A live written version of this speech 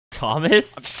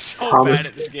Thomas? I'm so bad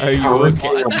at this game. Are you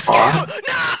okay? Let's go! No!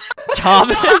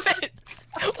 Thomas?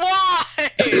 Why?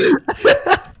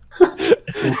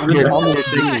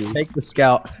 Take the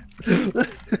scout.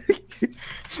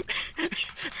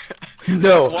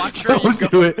 No, Watch where you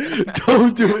don't do it.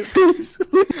 Don't do it, please.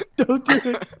 Don't do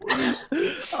it, please.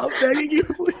 I'm begging you,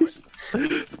 please.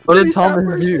 What did Please have Thomas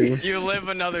mercy. do? You live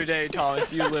another day,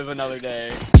 Thomas. You live another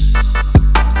day.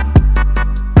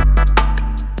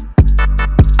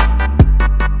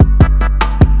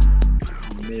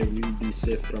 May we be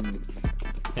safe from...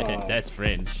 That's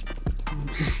French.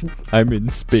 I'm in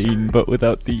Spain, but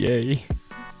without the A.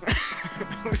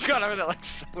 We've gone over that like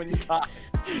so many times.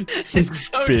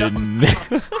 Spin.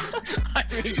 I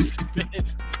mean, spin.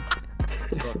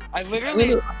 I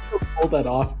literally. I'm gonna pull that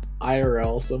off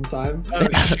IRL sometime. Oh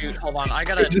shoot! Hold on. I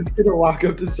gotta. I'm just gonna walk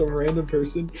up to some random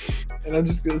person, and I'm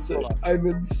just gonna say, "I'm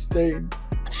in Spain,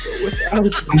 but without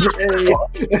the A,"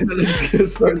 and then I'm just gonna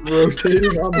start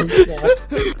rotating on the spot.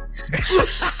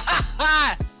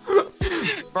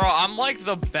 Bro, I'm like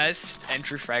the best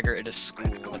entry fragger at a school.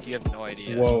 Like you have no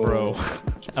idea. Whoa, Bro.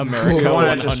 America You wanna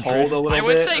 100. just hold a little I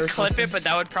would bit say or clip something? it, but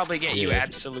that would probably get you Yeah.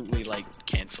 absolutely like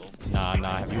canceled. Nah.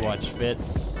 Have you watched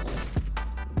Fitz?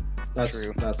 That's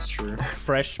True. That's true.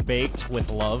 Fresh baked with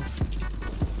love.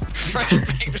 Fresh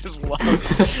baked with love.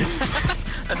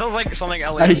 That sounds like something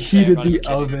Elliot I would say heated about his the kid.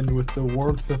 oven with the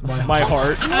warmth of my My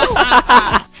heart.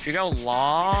 Should go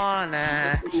lawn.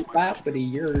 property.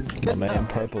 You're The man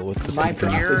purple with the my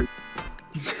You're property.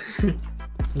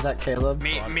 Is that Caleb?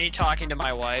 me talking to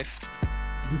my wife.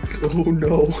 Oh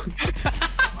no.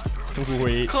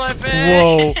 Wait. Clip it.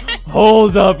 Whoa.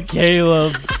 Hold up,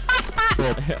 Caleb.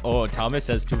 Oh, Thomas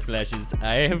has 2 flashes.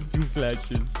 I have 2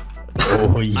 flashes.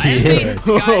 Oh I yeah. think,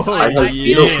 guys, I have feel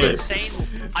zero an clips. insane.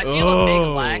 I feel a big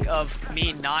Oh. lack of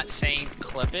me not saying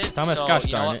clip it. Thomas, so, gosh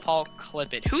you know darn what, it. Paul,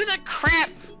 clip it. Who's a crap?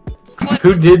 Clip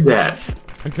Who it. did that?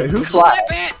 Who Clip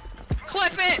it.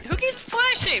 Clip it. Who keeps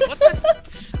flashing? What the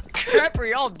crap are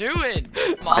y'all doing?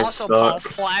 I Also, suck. Paul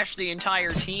flashed the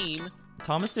entire team.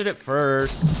 Thomas did it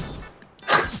first.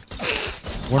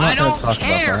 We're I not gonna don't talk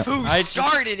care about that. who I just-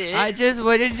 started it. I just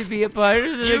wanted to be a part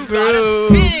of the You gotta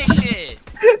finish it.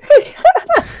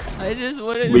 I just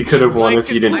wanted We could have won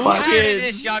if you didn't I'm flash. tired of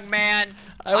this, young man.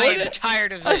 I am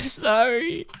tired of I'm this.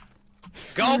 sorry.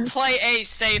 Go play A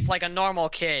safe like a normal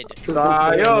kid.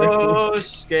 Sayosuke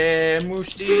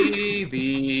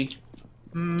Mushibi.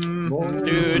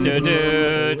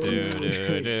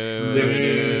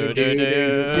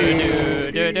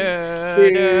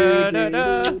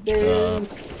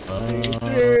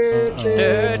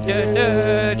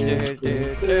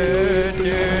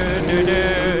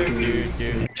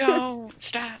 Don't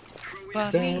stop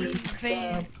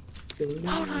believing.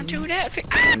 Hold on to that.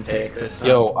 Take this.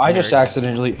 Yo, I just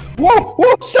accidentally. Whoa!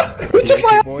 Whoa! Stop! Who took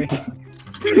my? Boy.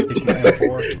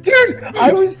 Dude,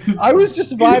 I was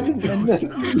just vibing and then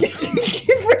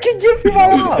you freaking give me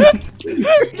my op.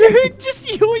 Dude, just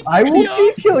yoink. I will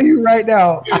T-kill you right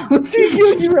now. I will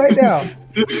T-kill you right now.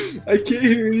 I can't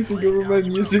hear anything over my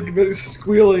music but it's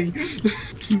squealing.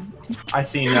 I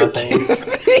see nothing.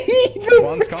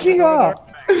 One's Freaking coming up.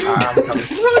 I'm coming.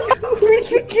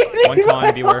 One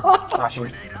con viewer.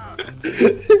 Flashing.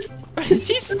 Is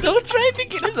he still trying to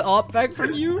get his op back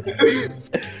from you?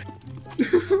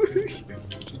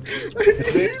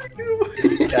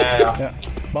 Yeah. Yeah.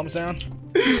 Bumps down.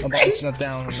 A bump's not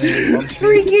down. And then bumps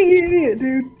Freaking idiot,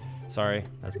 dude. Sorry,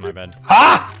 that's my bad.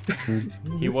 Ah!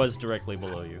 He was directly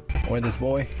below you. Or this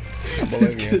boy. I'm below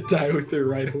He's gonna you. die with it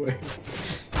right away.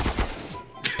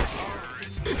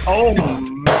 Oh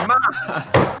my!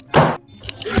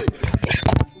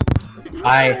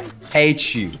 I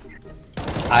hate you.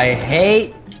 I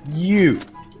hate you.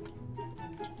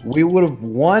 We would have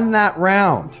won that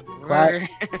round. Quack.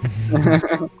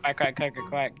 Quack, quack, quack,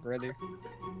 quack, brother.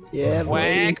 Yeah,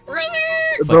 Quack, brother.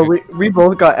 It's bro, like we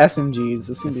both got SMGs.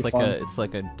 This is gonna It's be like fun. it's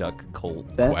like a duck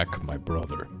cold. That- Quack, my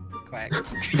brother. Quack.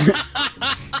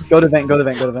 Go to vent. Go to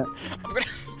vent. Go to vent. I'm gonna-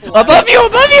 Above you!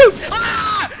 Above you!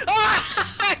 Ah!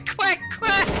 Ah! Quack,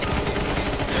 quack.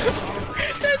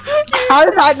 How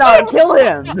did I not kill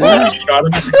him? You shot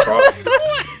him in the cross.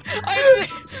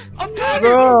 I'm done.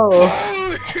 Bro.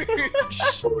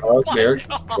 Oh, Derek.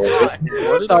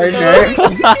 Sorry, Derek.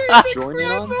 Join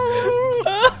in on?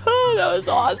 Oh, that was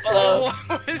awesome.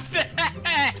 What was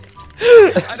that?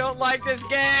 I don't like this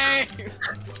game.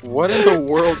 What in the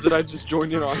world did I just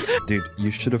join in on? Dude, you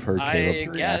should have heard I Caleb's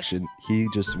guess. reaction. He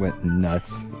just went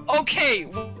nuts. Okay,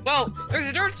 well, there's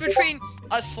a difference between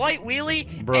a slight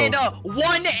wheelie Bro. and a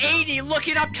 180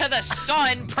 looking up to the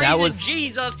sun, praising was-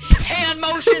 Jesus, hand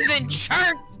motions in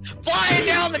church. Flying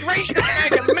down the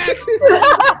racetrack at max.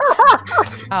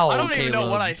 Ow, I don't even know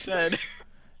Caleb. what I said.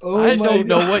 Oh I my don't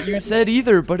know God. what you said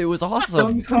either, but it was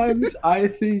awesome. Sometimes I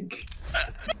think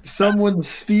someone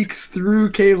speaks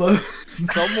through Caleb.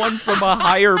 Someone from a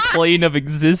higher plane of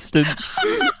existence.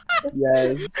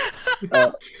 Yes.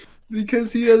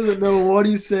 Because he doesn't know what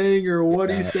he's saying or what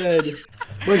he said.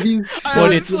 But he's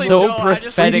But it's honestly so don't, I just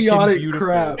prophetic and idiotic beautiful.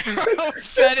 crap.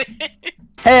 Pathetic.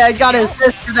 Hey, I got an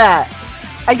assist for that.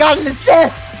 I got an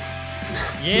assist.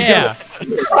 Yeah,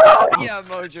 Yeah,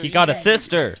 Mojo. he got a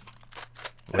sister.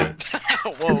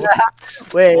 Whoa,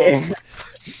 Wait.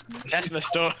 that's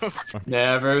messed up.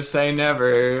 Never say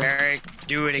never. Eric,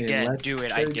 do it again. Let's Do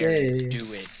it. I dare you. go.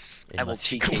 Do it. I will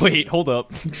cheat you. Wait, hold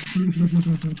up.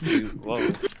 Whoa.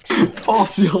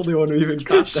 Paul's the only one who even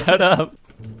got that. Shut up.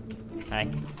 Hi.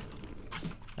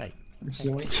 But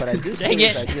I do Dang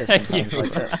it! Thank you.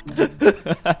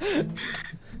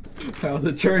 How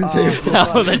the turntable.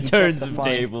 How the turns of Fine.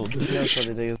 tabled. He knows what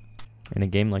it is. In a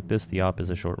game like this, the op is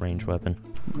a short-range weapon.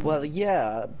 Well,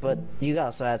 yeah, but you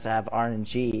also have to have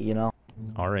RNG, you know?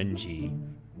 RNG.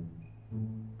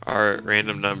 Our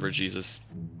random number, Jesus.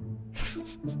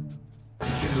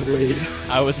 Wait.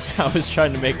 I was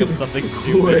trying to make up something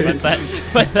stupid, Wait.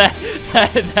 but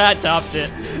that topped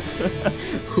it.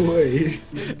 Wait.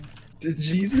 Did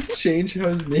Jesus change how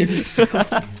his name is spelled?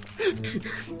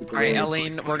 Alright,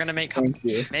 Eileen, we're gonna make Thank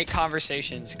you.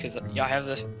 conversations because y'all have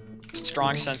this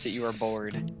strong sense that you are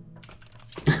bored.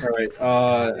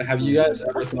 Alright, have you guys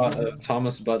ever thought of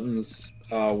Thomas Button's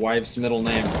wife's middle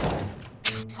name?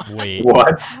 Wait.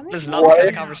 What? This is not the kind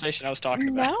of conversation I was talking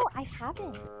about. No, I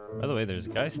haven't. By the way, there's a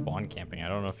guy spawn camping. I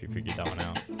don't know if you figured that one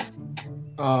out.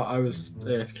 I was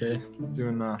AFK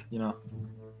doing you know.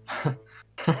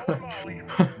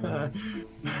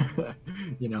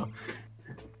 You know.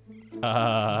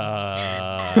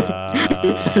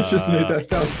 It just made that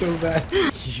sound so bad.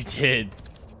 You did.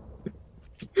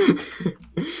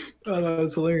 Oh, that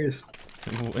was hilarious.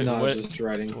 No, I What, was just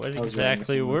writing. what I was writing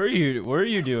exactly someone. were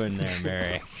you doing there,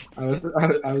 Mary?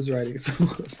 I was writing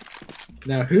someone.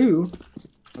 Now who?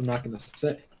 I'm not gonna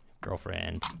say.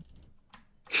 Girlfriend.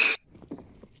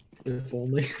 If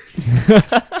only.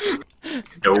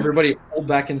 Nope. Everybody, hold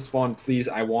back and spawn, please.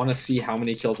 I want to see how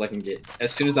many kills I can get.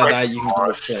 As soon as I die, you can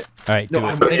go play. All right, No, do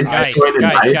I'm- it. I joined in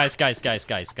live. Guys,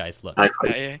 look. I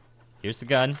Yeah, yeah. Here's the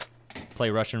gun. Play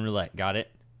Russian roulette. Got it?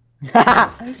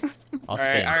 Alright, I'll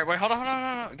spin. alright, wait, hold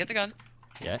on. Get the gun.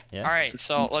 Yeah, yeah. Alright,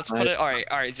 so let's put it.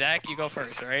 Alright, Zach, you go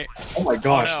first, alright? Oh my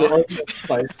gosh, no. they're all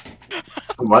like,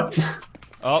 What?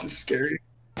 Oh, this is scary.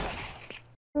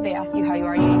 They ask you how you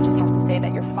are, you just have to say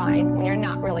that you're fine when you're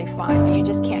not really fine, but you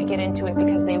just can't get into it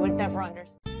because they would never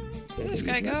understand. Where did this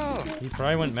guy go? he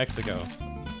probably went Mexico.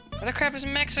 Where the crap is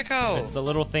Mexico? It's the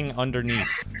little thing underneath.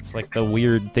 It's like the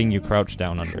weird thing you crouch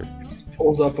down under.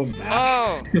 Pulls up a map.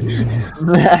 Oh!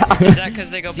 Is that because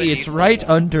they go See, it's beneath right the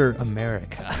wall? under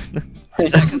America.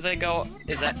 Is that because they go?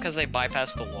 Is that because they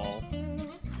bypass the wall?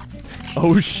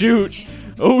 Oh shoot!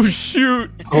 Oh shoot!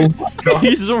 Oh my god.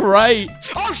 He's right.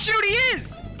 Oh shoot, he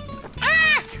is!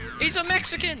 Ah! He's a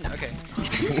Mexican. Okay.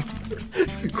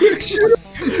 Quick shoot!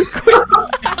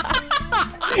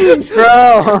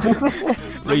 Bro.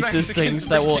 Racist Mexicans things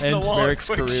that will reaching the end wall, Merrick's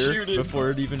quick career shooting. before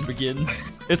it even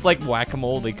begins. It's like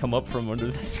whack-a-mole. They come up from under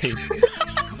the thing.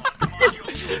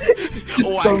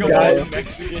 Some guy.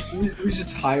 Mexican. We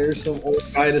just hire some old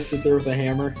guy to sit there with a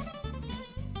hammer.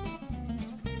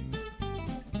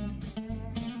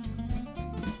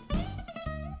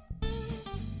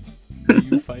 Do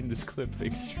you find this clip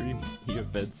extremely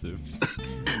offensive?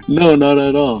 No, not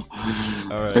at all.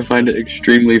 Alright. I find it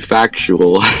extremely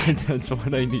factual. That's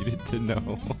what I needed to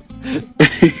know.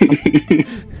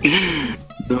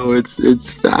 No,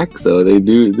 it's facts though.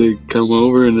 They come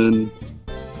over and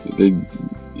then they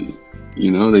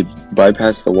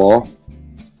bypass the wall.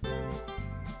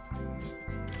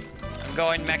 I'm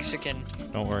going Mexican.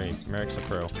 Don't worry, Merrick's a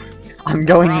pro. I'm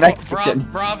going Bravo, Mexican.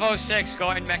 Bravo 6,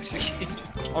 going Mexican.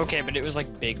 Okay, but it was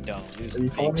like big dumb. It was Are you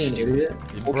calling big me an stupid. idiot?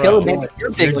 Well, Bro, Caleb, maybe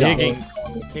you're big you're dumb. digging.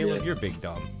 Caleb, you're big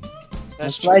dumb.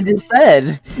 That's what I just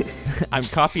said. I'm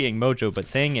copying Mojo, but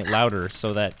saying it louder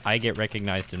so that I get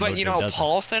recognized and But Mojo you know, doesn't.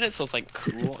 Paul said it, so it's like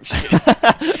cool. I'm just kidding.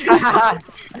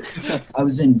 I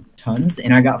was in tons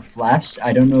and I got flashed.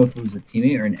 I don't know if it was a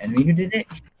teammate or an enemy who did it,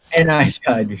 and I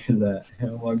died because of that.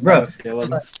 I'm like, bro,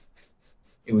 Caleb.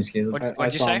 it was Caleb. What- I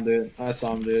what'd you saw say? him do it. I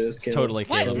saw him do it. It's Caleb. Totally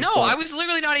What? Caleb. No, I was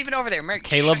literally not even over there. Merrick,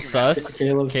 Caleb shut your mouth. sus.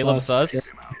 Caleb Caleb sus.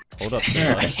 sus. Hold up, I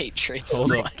Caleb. hate traits.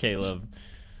 Hold up, Caleb.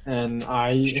 And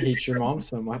I hate your mom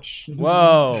so much.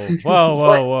 Whoa, whoa,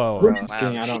 whoa, whoa. Just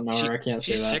kidding, I don't know her. I can't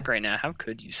say She's that. sick right now. How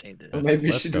could you say this? Maybe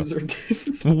Let's she go. deserved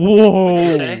it. Whoa. What'd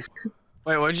you say?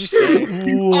 Wait, what'd you say?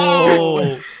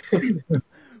 Whoa.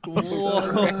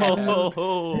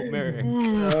 Whoa, Merrick.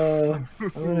 I'm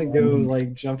gonna go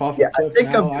like jump off Yeah, a cliff I think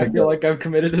now. I'm I gonna feel go. like I've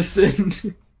committed a sin.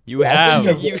 You Yeah, I have.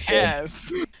 think You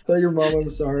have. Tell your mom I'm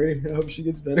sorry. I hope she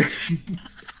gets better.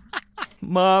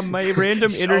 Mom, my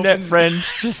random internet friend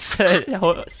just said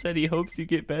he hopes you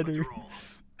get better.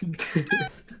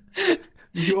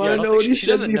 You I wanna don't know think what he she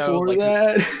said doesn't know, before like,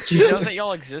 that? She knows that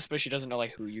y'all exist, but she doesn't know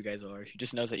like who you guys are. She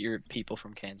just knows that you're people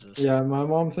from Kansas. Yeah, my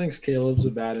mom thinks Caleb's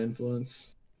a bad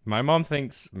influence. My mom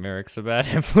thinks Merrick's a bad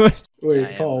influence. Wait,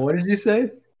 I Paul, what did you say?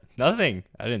 Nothing.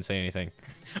 I didn't say anything.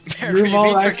 Your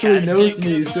mom actually knows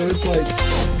me, so it's like